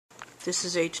This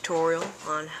is a tutorial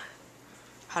on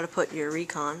how to put your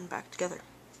Recon back together.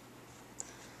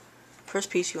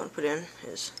 First piece you want to put in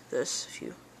is this. If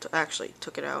you actually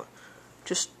took it out,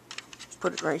 just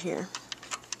put it right here.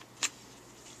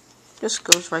 Just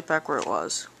goes right back where it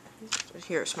was.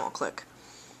 Here, a small click.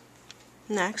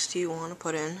 Next, you want to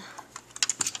put in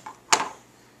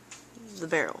the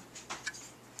barrel.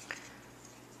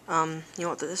 You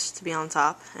want this to be on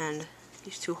top, and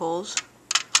these two holes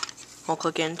will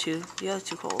click into the other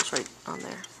two holes right on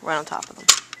there, right on top of them.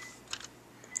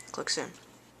 Clicks in.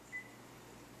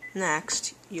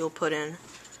 Next, you'll put in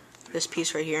this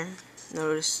piece right here.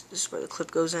 Notice this is where the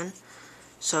clip goes in.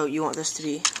 So you want this to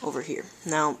be over here.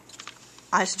 Now,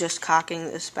 I suggest cocking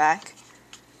this back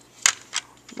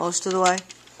most of the way,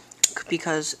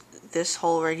 because this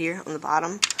hole right here on the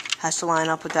bottom has to line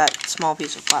up with that small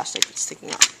piece of plastic that's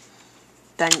sticking up.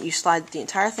 Then you slide the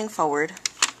entire thing forward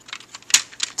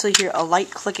until you hear a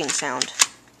light clicking sound.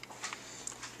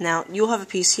 Now, you'll have a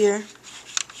piece here.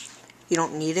 You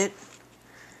don't need it.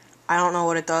 I don't know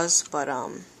what it does, but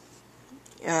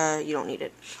you don't need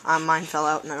it. Mine fell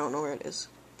out and I don't know where it is,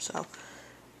 so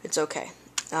it's okay.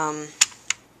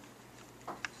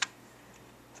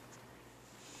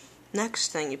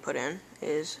 Next thing you put in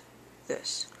is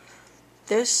this.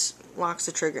 This locks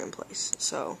the trigger in place,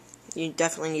 so you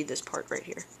definitely need this part right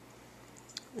here.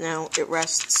 Now, it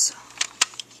rests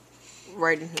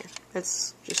right in here.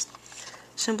 It's just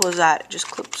simple as that. It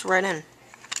just clips right in.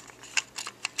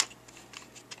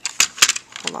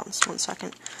 Hold on just 1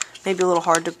 second. Maybe a little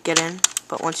hard to get in,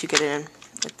 but once you get it in,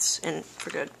 it's in for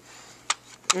good.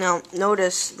 Now,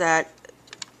 notice that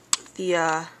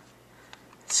the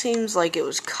seems like it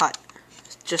was cut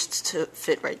just to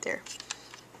fit right there.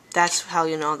 That's how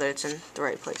you know that it's in the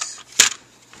right place.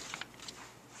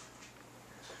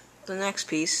 The next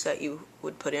piece that you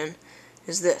would put in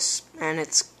is this, and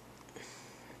it's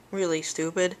really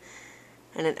stupid,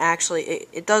 and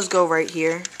it does go right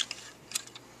here.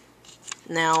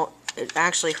 Now, it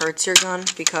actually hurts your gun,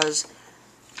 because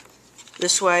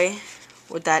this way,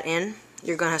 with that in,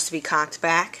 your gun has to be cocked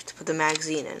back to put the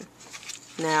magazine in.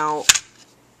 Now,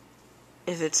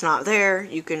 if it's not there,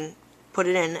 you can put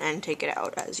it in and take it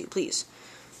out as you please.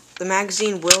 The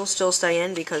magazine will still stay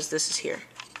in because this is here.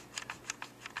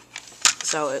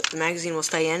 So the magazine will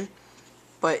stay in,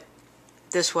 but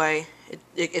this way,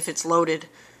 if it's loaded,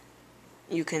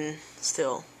 you can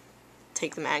still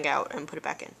take the mag out and put it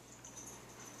back in.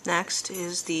 Next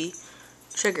is the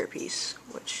trigger piece,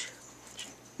 which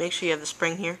make sure you have the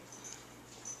spring here.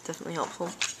 Definitely helpful.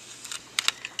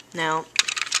 Now,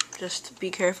 just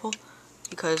be careful,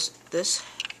 because this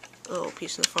little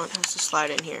piece in the front has to slide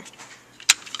in here.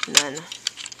 And then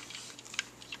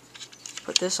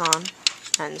put this on,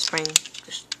 and the spring,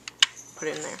 just put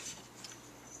it in there.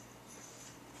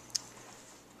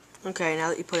 Okay, now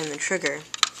that you put in the trigger,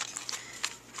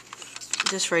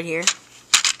 this right here,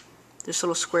 this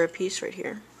little square piece right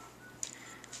here,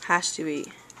 has to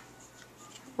be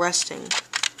resting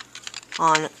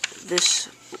on this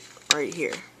right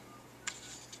here.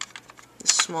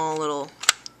 This small little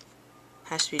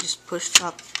has to be just pushed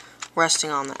up,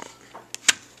 resting on that.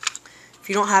 If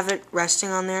you don't have it resting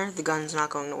on there, the gun's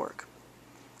not going to work.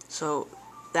 So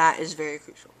that is very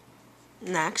crucial.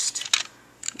 Next,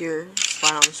 you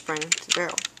slide on the spring to the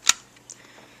barrel.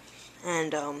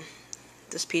 And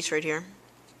this piece right here,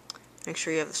 make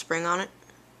sure you have the spring on it.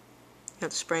 You have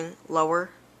the spring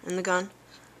lower in the gun.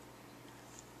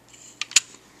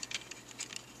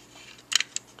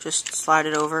 Just slide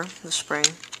it over the spring.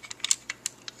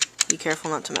 Be careful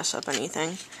not to mess up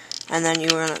anything. And then you're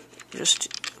going to just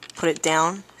put it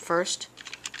down first,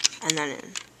 and then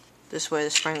in. This way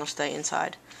the spring will stay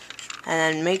inside.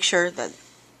 And then make sure that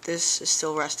this is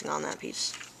still resting on that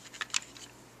piece,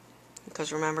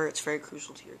 because remember, it's very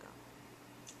crucial to your gun.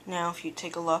 Now, if you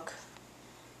take a look,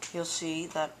 you'll see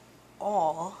that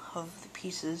all of the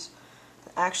pieces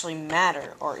that actually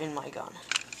matter are in my gun.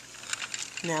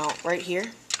 Now, right here,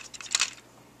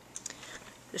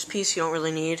 this piece you don't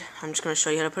really need. I'm just going to show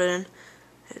you how to put it in.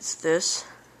 It's this.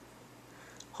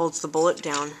 Holds the bullet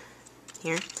down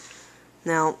here.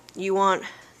 Now, you want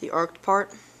the arced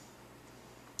part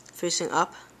facing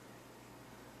up,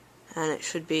 and it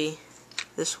should be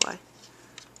this way.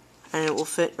 And it will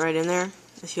fit right in there.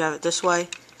 If you have it this way,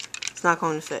 it's not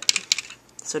going to fit.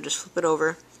 So just flip it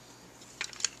over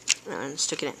and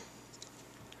stick it in.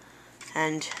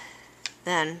 And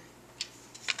then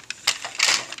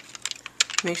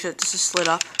make sure that this is slid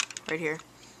up right here.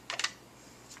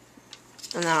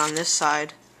 And then on this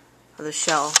side of the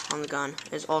shell on the gun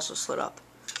is also slid up.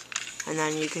 And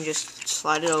then you can just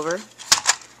slide it over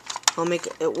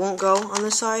it won't go on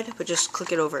this side, but just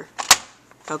click it over.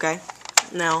 Okay?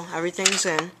 Now everything's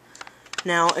in.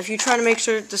 Now if you try to make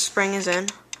sure the spring is in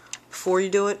before you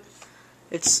do it,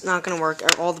 it's not gonna work.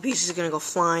 All the pieces are gonna go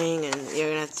flying, and you're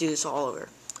gonna have to do this all over.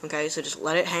 Okay? So just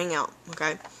let it hang out.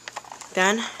 Okay?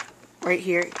 Then right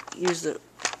here, use the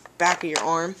back of your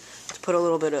arm to put a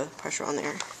little bit of pressure on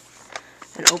there,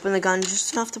 and open the gun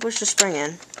just enough to push the spring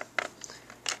in,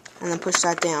 and then push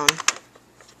that down,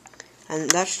 and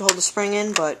that should hold the spring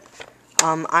in. But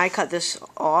I cut this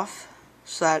off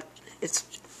so that it's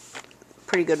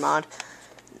pretty good mod.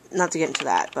 Not to get into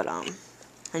that, but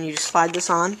and you just slide this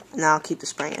on, and that'll keep the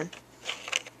spring in.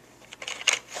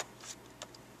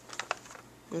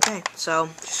 Okay, so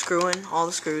just screw in all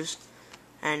the screws,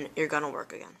 and your gun will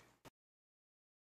work again.